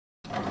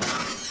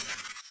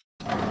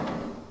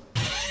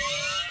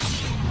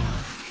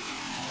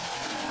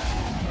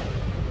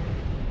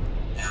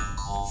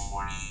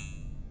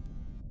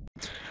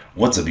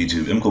What's up,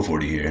 YouTube?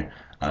 MCO40 here.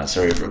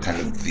 Sorry for kind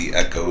of the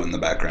echo in the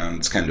background.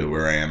 It's kind of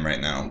where I am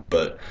right now.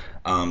 But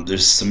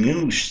there's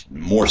some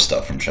more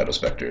stuff from Shadow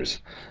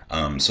Spectors.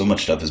 So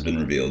much stuff has been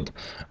revealed.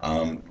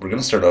 We're going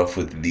to start off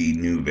with the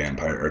new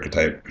vampire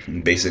archetype.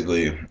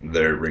 Basically,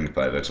 they're Ring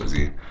 5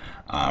 XYZ.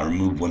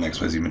 Remove one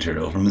XYZ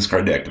material from this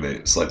card to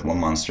activate. Select one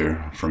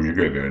monster from your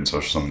graveyard and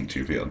special summon it to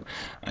your field.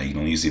 You can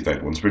only use the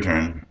effect once per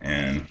turn,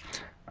 and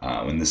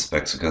when this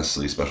effect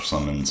successfully special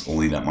summons,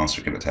 only that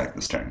monster can attack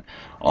this turn.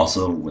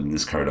 Also, when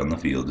this card on the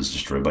field is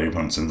destroyed by your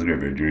opponent's in the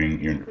graveyard during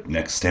your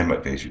next standby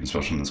phase, you can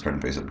special summon this card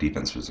in face-up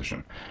defense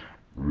position.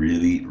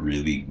 Really,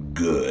 really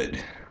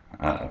good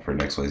for an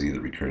XYZ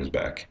that recurs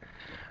back.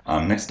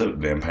 Next up,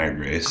 Vampire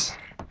Grace.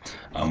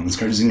 This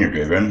card is in your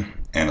graveyard,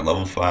 and at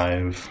level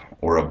 5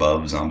 or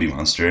above zombie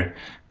monster,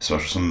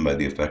 special summoned by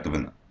the effect of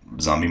an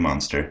zombie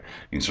monster.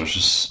 You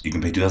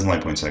can pay 2,000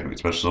 life points to activate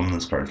special summon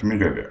this card from your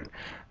graveyard.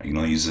 You can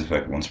only use the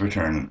effect once per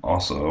turn, and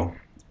also,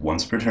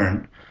 once per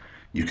turn,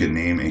 you can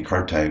name a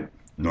card type,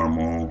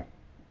 normal,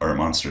 or a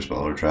monster spell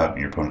or trap, and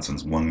your opponent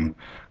sends one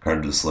card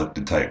of the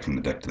selected type from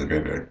the deck to the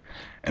graveyard.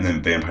 And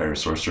then Vampire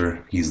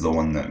Sorcerer, he's the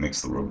one that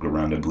makes the world go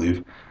round, I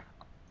believe.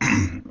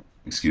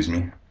 Excuse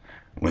me.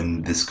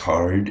 When this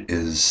card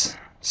is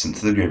sent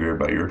to the graveyard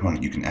by your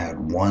opponent, you can add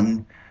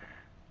one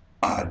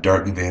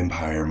dark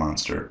vampire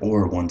monster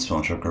or one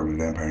spell trap card with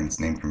vampire and its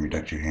name from your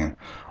deck to your hand.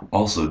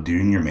 Also,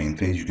 during your main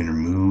phase, you can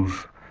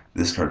remove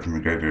this card from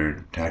your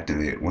graveyard to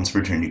activate. Once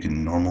per turn, you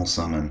can normal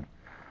summon,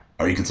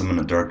 or you can summon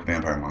a dark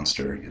vampire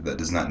monster that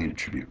does not need a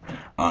tribute.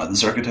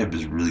 This archetype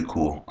is really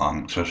cool,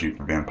 especially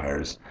for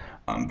vampires.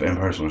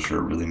 Vampire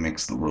Sorcerer really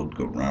makes the world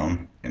go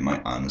round, in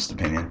my honest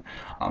opinion.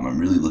 I'm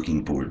really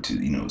looking forward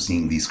to,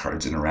 seeing these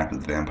cards interact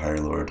with Vampire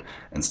Lord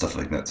and stuff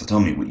like that. So tell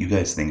me what you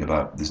guys think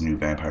about this new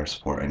Vampire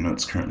support. I know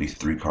it's currently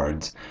 3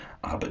 cards,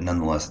 but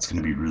nonetheless, it's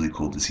going to be really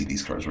cool to see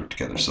these cards work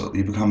together. So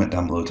leave a comment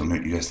down below, tell me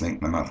what you guys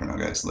think. I'm out for now,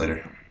 guys.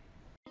 Later.